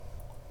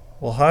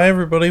Well, hi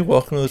everybody.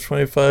 Welcome to the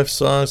 25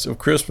 Songs of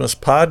Christmas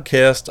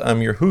podcast.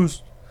 I'm your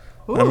host.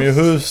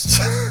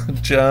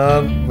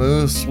 John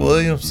Moose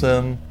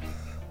Williamson.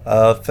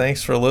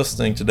 Thanks for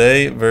listening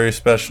today. Very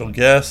special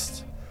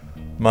guest,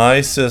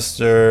 my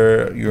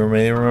sister. You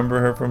may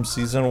remember her from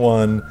season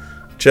 1,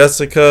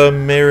 Jessica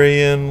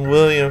Marion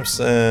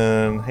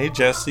Williamson. Hey,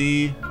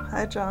 Jessy.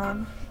 Hi,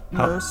 John.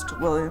 Most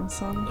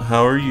Williamson.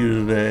 How are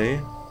you today?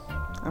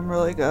 I'm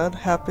really good.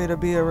 Happy to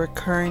be a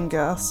recurring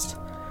guest.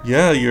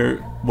 Yeah,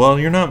 you're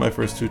not my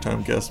first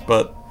two-time guest,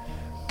 but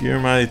you're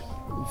my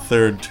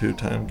third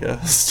two-time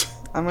guest.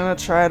 I'm going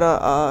to try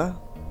to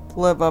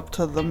live up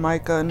to the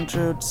Micah and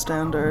Jude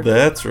standard.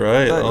 That's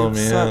right. That Oh, you've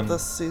man. set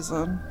this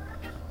season.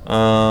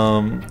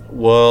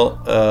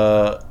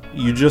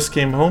 You just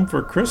came home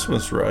for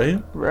Christmas,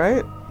 right?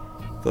 Right?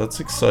 That's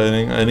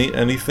exciting.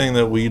 Anything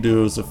that we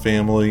do as a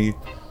family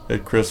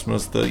at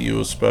Christmas that you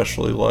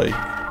especially like?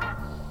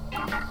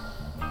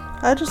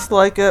 I just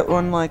like it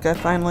when I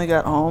finally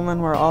get home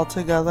and we're all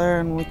together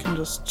and we can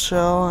just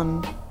chill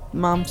and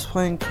Mom's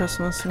playing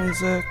Christmas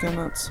music and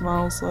it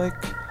smells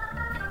like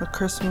a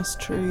Christmas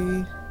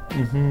tree.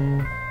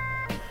 Mm-hmm.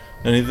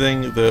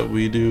 Anything that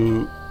we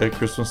do at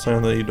Christmas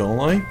time that you don't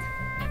like?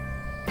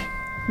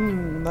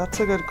 That's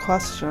a good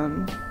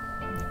question.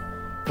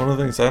 One of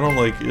the things I don't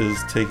like is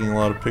taking a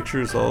lot of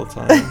pictures all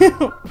the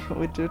time.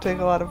 We do take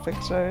a lot of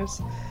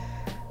pictures.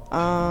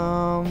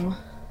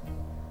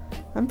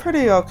 I'm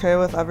pretty okay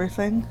with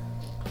everything.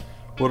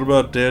 What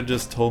about Dad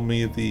just told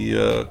me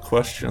the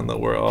question that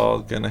we're all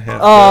gonna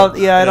have to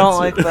yeah, I don't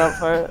like that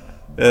part.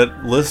 At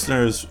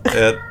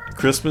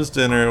Christmas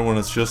dinner, when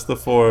it's just the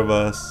four of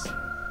us,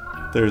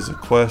 there's a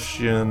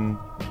question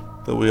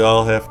that we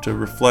all have to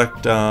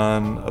reflect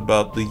on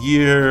about the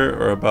year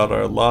or about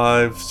our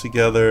lives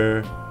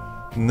together.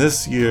 And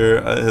this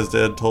year, has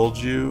Dad told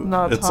you?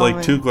 No, it's tell like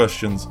me. 2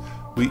 questions.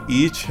 We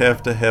each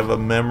have to have a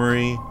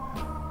memory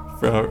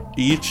from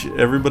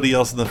everybody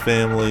else in the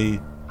family,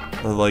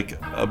 like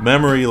a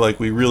memory like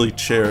we really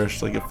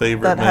cherished, like a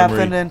favorite That memory.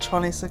 happened in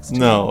 2016?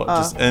 No,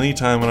 just any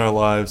time in our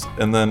lives.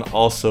 And then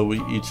also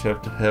we each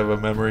have to have a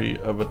memory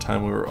of a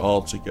time we were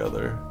all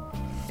together.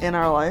 In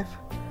our life?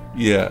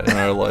 Yeah, in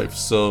our life.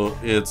 So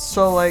it's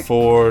So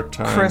 4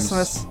 times.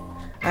 Christmas,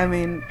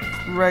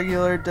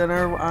 regular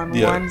dinner on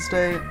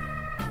Wednesday.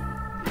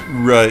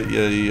 Right,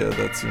 yeah,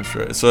 that seems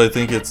right. So I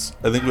think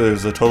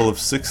there's a total of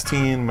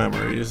 16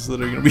 memories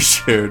that are going to be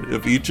shared.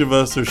 If each of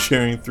us are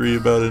sharing 3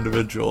 about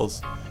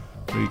individuals,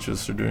 each of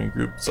us are doing a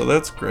group. So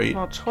that's great.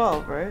 Well,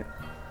 12, right?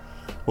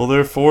 Well,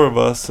 there are 4 of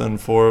us, and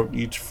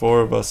each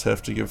 4 of us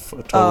have to give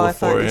a total of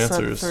 4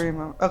 answers. Said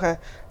 3 okay.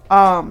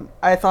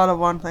 I thought of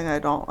one thing I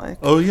don't like.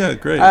 Oh, yeah,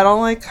 great. I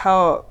don't like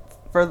how,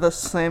 for the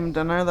same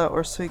dinner that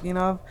we're speaking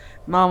of,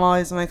 Mom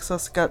always makes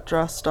us get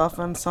dressed up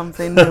in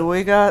something new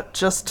we got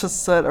just to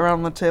sit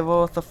around the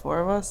table with the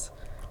 4 of us.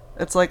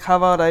 It's like, how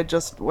about I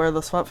just wear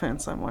the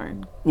sweatpants I'm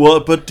wearing?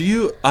 Well, but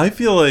I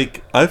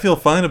feel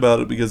fine about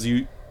it because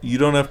you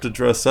don't have to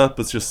dress up.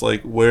 It's just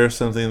wear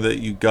something that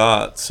you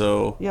got.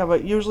 So yeah,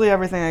 but usually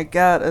everything I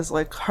get is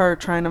her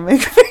trying to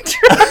make me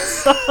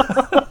dress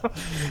up.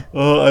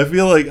 Oh, I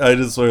feel like I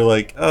just wear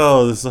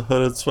this is a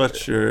hooded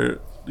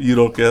sweatshirt. You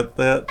don't get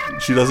that?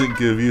 She doesn't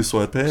give you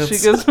sweatpants? She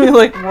gives me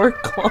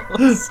work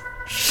clothes.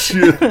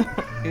 Shit.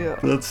 Yeah.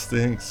 That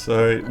stinks.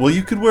 Sorry. Well,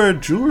 you could wear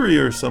jewelry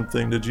or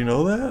something. Did you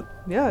know that?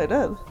 Yeah, I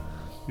did.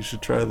 You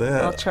should try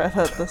that. I'll try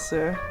that this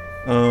year.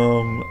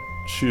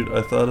 Shoot,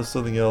 I thought of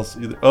something else.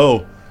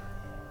 Oh,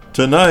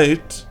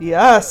 tonight.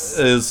 Yes.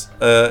 Is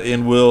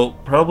and we'll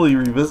probably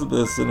revisit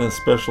this in a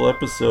special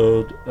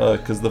episode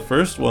because the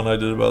first one I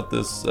did about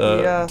this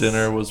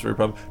dinner was very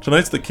popular.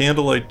 Tonight's the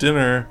candlelight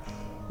dinner.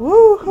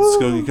 Woo-hoo.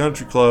 Skokie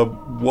Country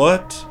Club.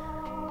 What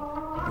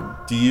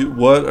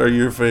are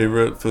your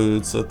favorite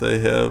foods that they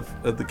have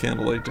at the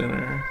candlelight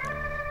dinner?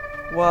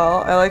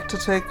 Well, I like to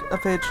take a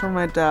page from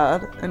my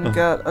dad and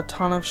get a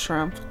ton of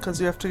shrimp because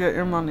you have to get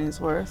your money's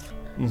worth.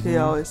 Mm-hmm. He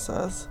always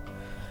says.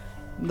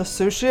 The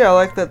sushi, I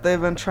like that they've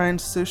been trying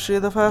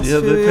sushi the past few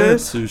years. Yeah, they've had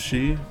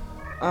sushi.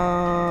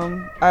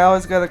 I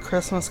always get a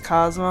Christmas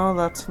Cosmo.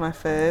 That's my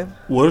fave.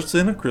 What's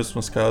in a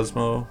Christmas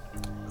Cosmo?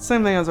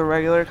 Same thing as a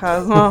regular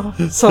Cosmo.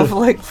 So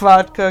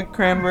vodka,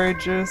 cranberry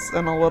juice,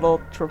 and a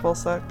little triple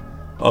sec.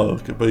 Oh,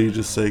 okay, but you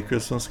just say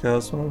Christmas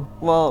Cosmo?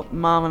 Well,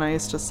 Mom and I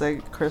used to say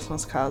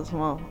Christmas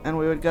Cosmo, and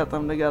we would get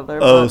them together.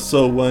 Oh,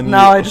 so when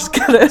now I just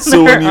get it.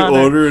 So when you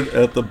order it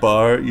at the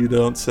bar, you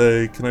don't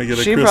say, "Can I get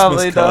a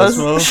Christmas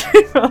Cosmo?"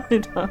 She probably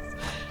does.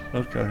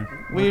 Okay.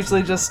 We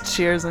usually just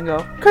cheers and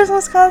go,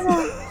 Christmas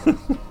Cosmo.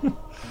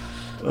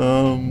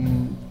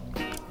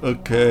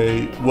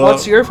 Okay. Well,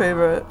 what's your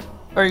favorite?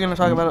 Are you gonna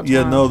talk about it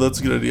tomorrow? Yeah, no, that's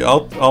a good idea.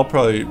 I'll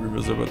probably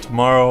revisit it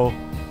tomorrow.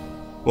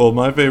 Well,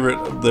 my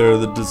favorite, they're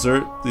the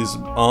dessert, these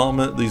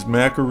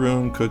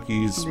macaroon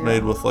cookies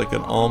made with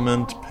an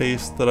almond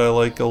paste that I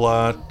like a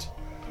lot.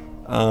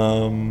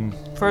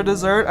 For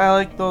dessert, I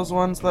like those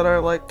ones that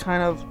are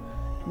kind of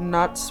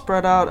nuts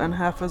spread out and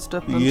half as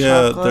dipped in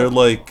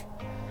chocolate.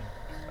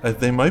 They're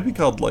they might be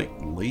called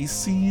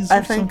Lacy's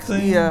or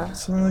something. Yeah.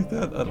 Something like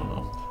that. I don't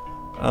know.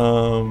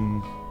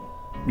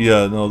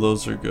 Yeah, no,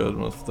 those are good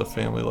if the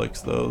family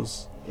likes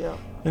those. Yeah.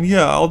 And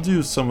yeah, I'll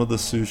do some of the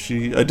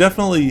sushi.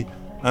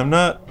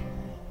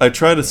 I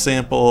try to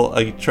sample,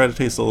 I try to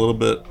taste a little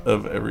bit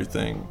of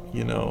everything,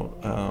 you know.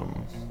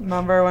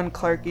 Remember when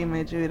Clarky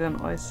made you eat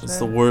an oyster? It's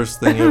the worst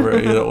thing ever. I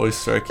ate an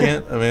oyster. I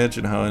can't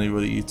imagine how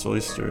anybody eats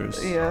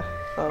oysters. Yeah,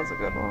 that was a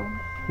good one.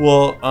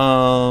 Well,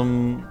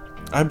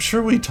 I'm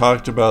sure we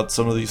talked about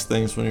some of these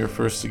things when you were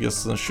first a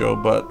guest on the show,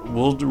 but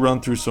we'll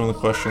run through some of the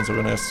questions I've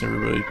been asking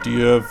everybody. Do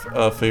you have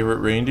a favorite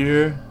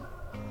reindeer?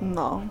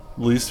 No.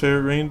 Least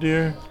favorite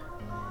reindeer?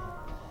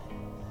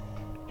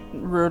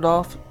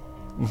 Rudolph.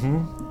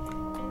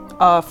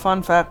 Mm-hmm.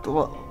 Fun fact,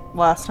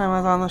 last time I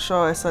was on the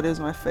show, I said he was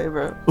my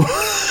favorite.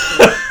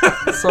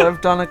 So I've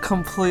done a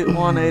complete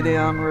 180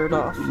 on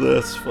Rudolph.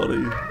 That's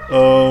funny.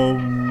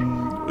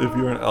 If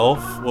you're an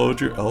elf, what would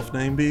your elf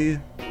name be?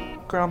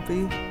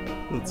 Grumpy.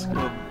 That's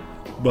good.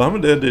 Mom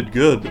and Dad did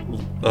good.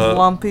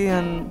 Lumpy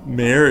and...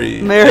 Mary.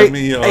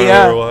 M-E-R-R-Y.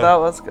 Yeah, that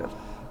was good.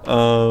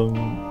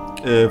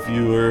 If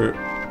you were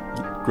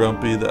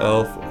Grumpy the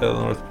elf at the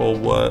North Pole,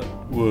 what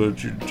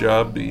would your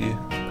job be?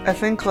 I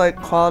think, like,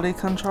 quality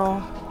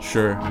control.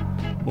 Sure.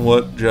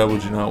 What job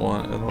would you not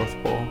want at North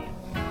Pole?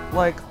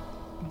 Like,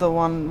 the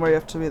one where you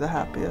have to be the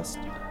happiest.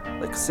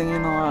 Like,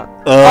 singing a lot.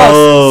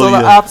 Oh, so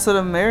yeah. the opposite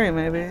of Mary,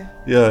 maybe.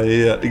 Yeah.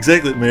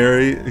 Exactly.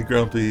 Mary and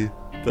Grumpy.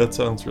 That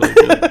sounds really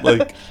good.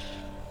 Like,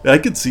 I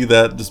could see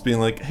that just being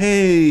like,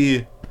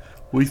 hey,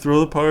 we throw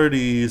the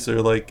parties,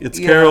 or like, it's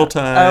Carol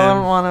time. I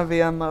wouldn't want to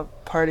be on the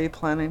party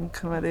planning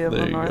committee of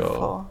the North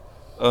Pole.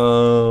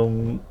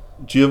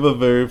 Do you have a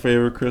very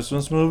favorite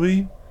Christmas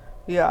movie?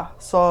 Yeah,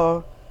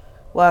 so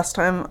last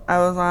time I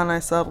was on, I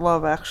said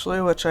Love Actually,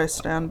 which I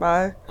stand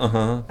by.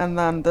 Uh-huh. And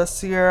then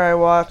this year I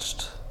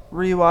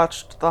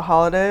rewatched The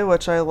Holiday,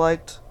 which I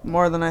liked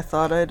more than I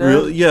thought I did.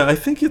 Really? Yeah, I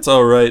think it's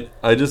alright.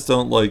 I just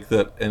don't like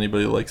that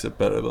anybody likes it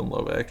better than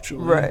Love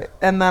Actually. Right.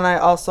 And then I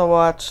also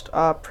watched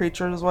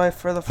Preacher's Wife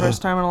for the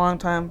first time in a long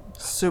time.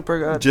 Super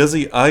good.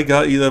 Jessy, I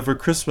got you that for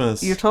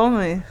Christmas. You told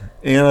me.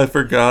 And I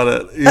forgot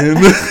it in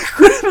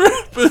Grand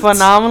Rapids.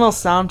 Phenomenal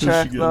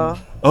soundtrack, though.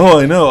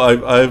 Oh, I know.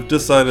 I've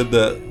decided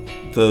that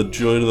the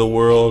Joy to the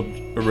World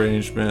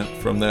arrangement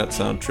from that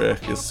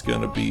soundtrack is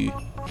going to be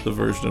the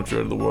version of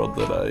Joy to the World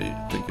that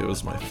I think it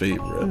was my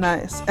favorite.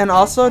 Nice. And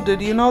also,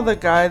 did you know the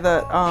guy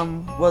that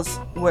was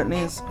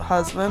Whitney's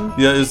husband?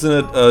 Yeah, isn't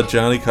it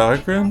Johnny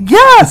Cochran?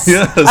 Yes!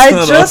 Yeah,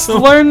 I just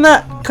learned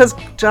that because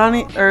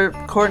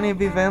Courtney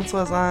B. Vance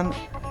was on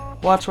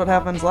Watch What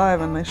Happens Live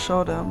and they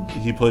showed him.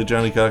 He played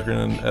Johnny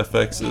Cochran in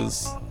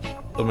FX's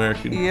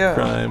American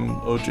Crime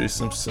O.J.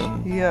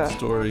 Simpson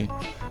story.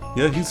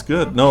 Yeah, he's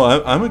good. No,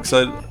 I'm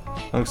excited.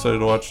 I'm excited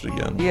to watch it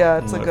again. Yeah,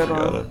 it's a good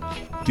one.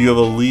 Do you have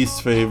a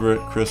least favorite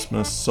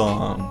Christmas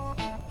song?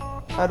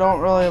 I don't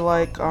really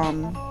like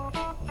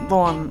the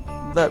one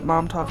that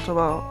Mom talked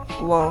about,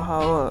 Lo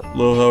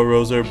How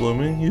Roses Are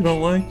Blooming. You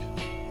don't like?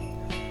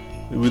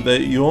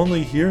 You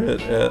only hear it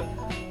at...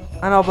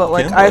 I know, but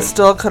like I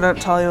still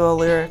couldn't tell you a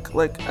lyric.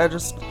 Like I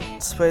just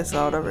space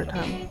out every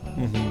time.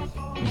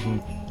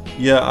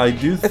 Yeah, I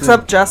do think...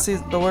 Except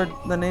Jesse's,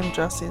 the name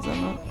Jesse's in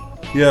it.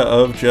 Yeah,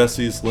 of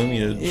Jesse's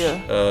lineage.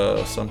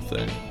 Yeah.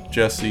 Something.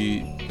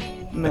 Jesse...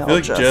 Male I feel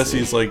like Jesse.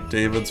 Jesse's like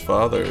David's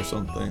father or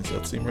something. Does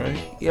that seem right?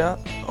 Yeah.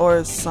 Or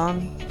his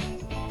son.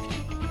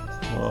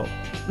 Well...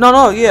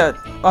 No, yeah.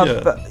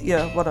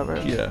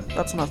 Whatever. Yeah.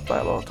 That's enough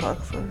Bible talk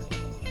for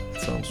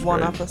Sounds one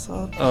right.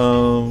 episode.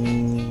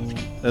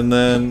 And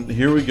then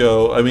here we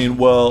go. I mean,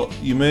 well,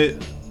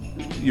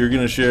 you're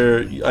gonna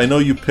share... I know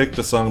you picked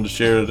a song to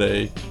share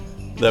today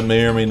that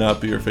may or may not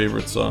be your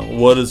favorite song.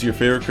 What is your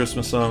favorite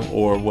Christmas song,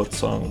 or what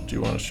song do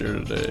you want to share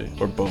today,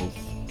 or both?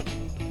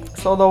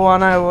 So the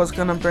one I was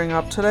gonna bring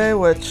up today,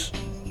 which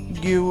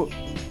you,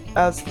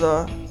 as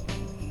the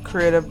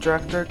creative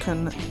director,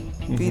 can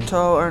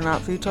veto or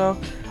not veto.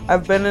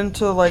 I've been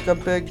into like a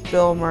big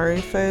Bill Murray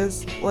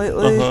phase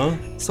lately,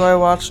 so I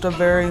watched A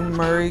Very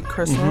Murray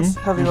Christmas.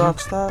 Have you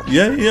watched that?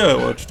 Yeah, I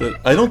watched it.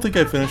 I don't think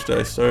I finished it.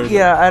 I started.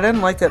 Yeah, I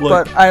didn't like it,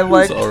 but I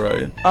liked. It was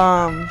alright.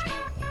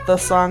 The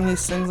song he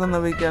sings in the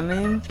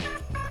beginning,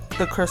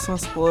 the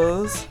Christmas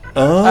Blues.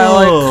 Oh. I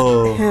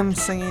like him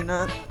singing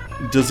it.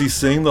 Does he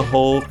sing the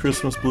whole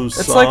Christmas Blues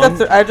song? It's like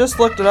I just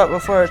looked it up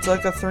before. It's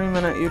like a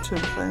 3-minute YouTube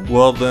thing.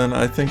 Well, then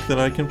I think that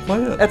I can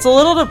play it. It's a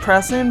little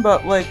depressing,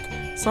 but like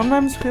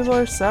sometimes people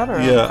are sad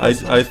around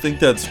Christmas. I think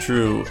that's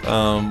true.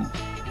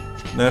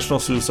 National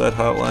Suicide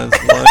Hotline's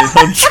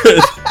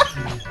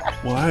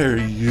 1-800. Why are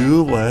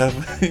you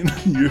laughing?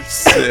 You're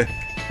sick.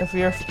 If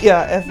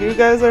you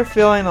guys are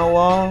feeling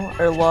alone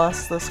or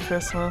lost this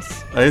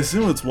Christmas, I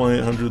assume it's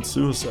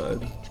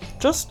 1-800-SUICIDE.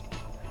 Just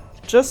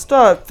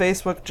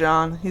Facebook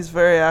John. He's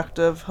very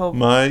active. He'll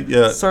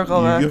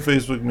circle back. You can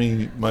Facebook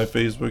me. My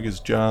Facebook is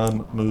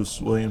John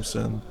Moose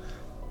Williamson,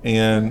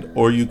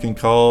 or you can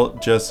call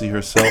Jessy.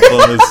 Her cell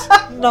phone is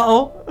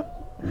no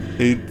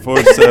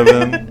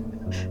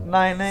 847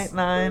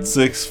 989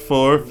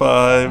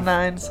 645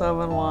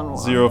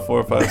 9711.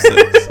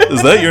 0456.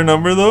 Is that your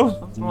number, though?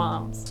 That's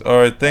Mom's. All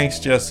right, thanks,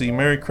 Jesse.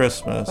 Merry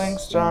Christmas.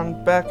 Thanks,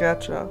 John. Back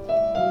at ya.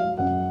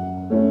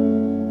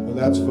 Well,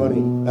 that's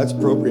funny. That's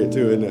appropriate,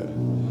 too, isn't it?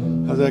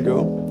 How's that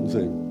go? Let's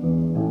see.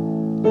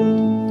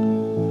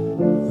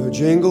 The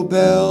jingle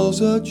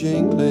bells are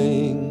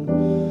jingling.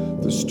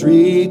 The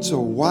streets are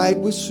white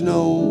with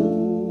snow.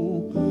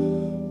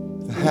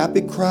 The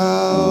happy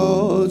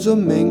crowds are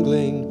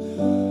mingling.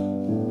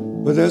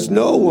 But there's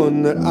no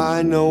one that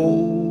I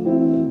know.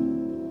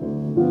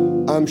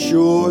 I'm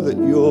sure that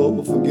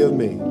you'll forgive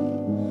me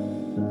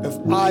if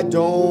I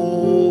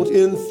don't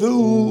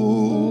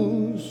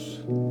enthuse.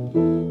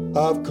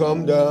 I've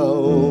come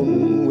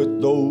down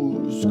with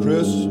those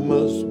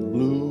Christmas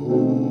blues.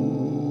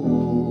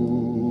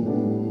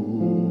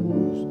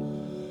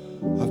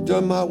 I've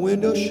done my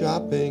window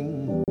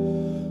shopping.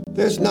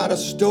 There's not a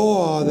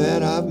store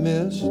that I've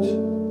missed.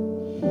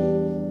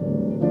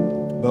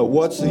 But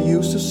what's the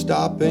use of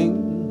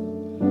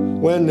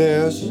stopping when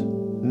there's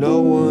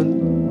no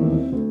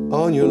one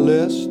on your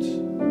list?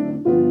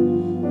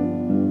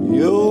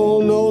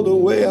 You'll know the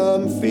way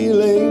I'm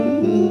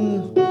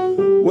feeling.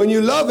 When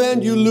you love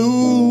and you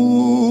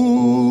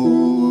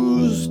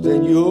lose,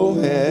 then you'll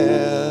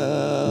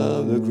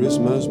have the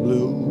Christmas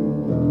blues.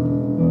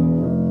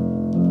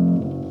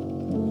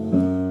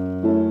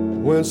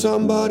 When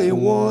somebody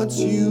wants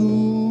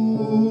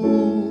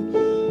you,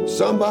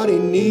 somebody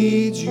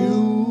needs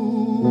you,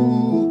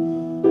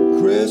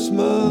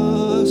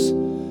 Christmas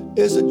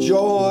is a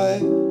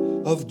joy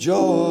of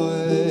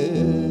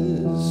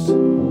joys.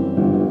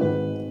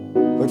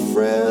 But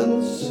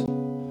friends,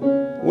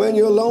 when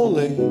you're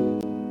lonely,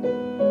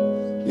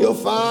 you'll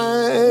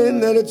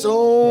find that it's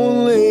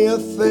only a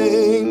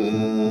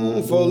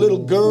thing for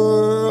little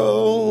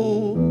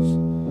girls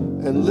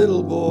and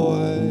little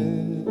boys.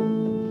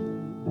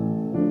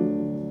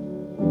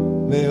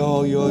 May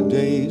all your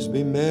days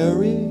be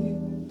merry,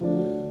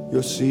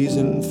 your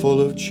season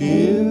full of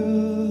cheer.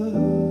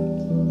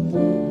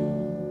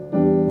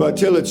 But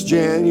till it's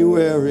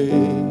January,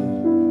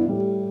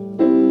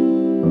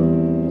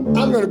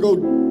 I'm gonna go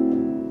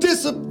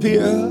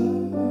disappear.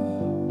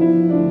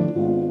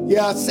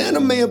 Yeah,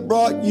 Santa may have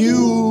brought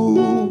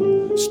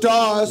you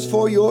stars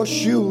for your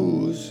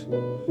shoes.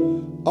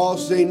 All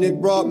St.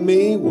 Nick brought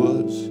me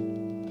was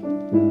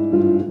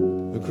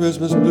the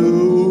Christmas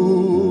blues.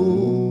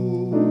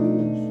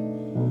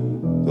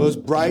 Those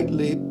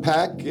brightly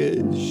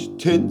packaged,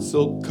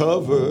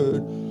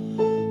 tinsel-covered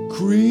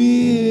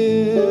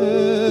Christmas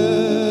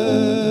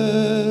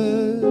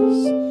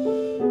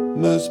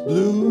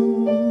blues.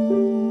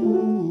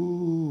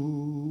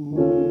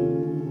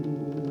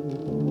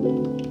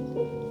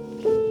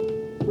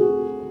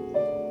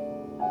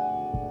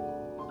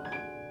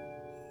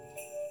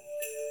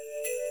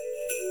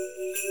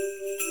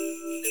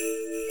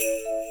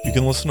 You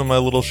can listen to my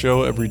little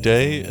show every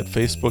day at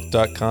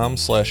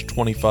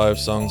facebook.com/25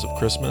 Songs of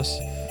Christmas.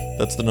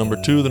 That's the number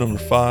 2, the number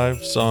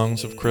 5,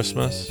 Songs of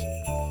Christmas.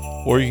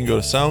 Or you can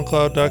go to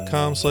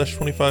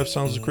soundcloud.com/25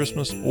 Songs of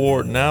Christmas.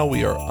 Or now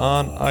we are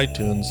on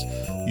iTunes.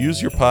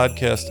 Use your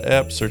podcast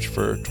app, search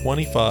for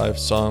 25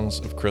 Songs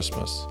of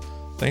Christmas.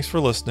 Thanks for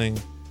listening,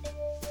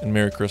 and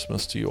Merry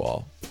Christmas to you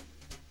all.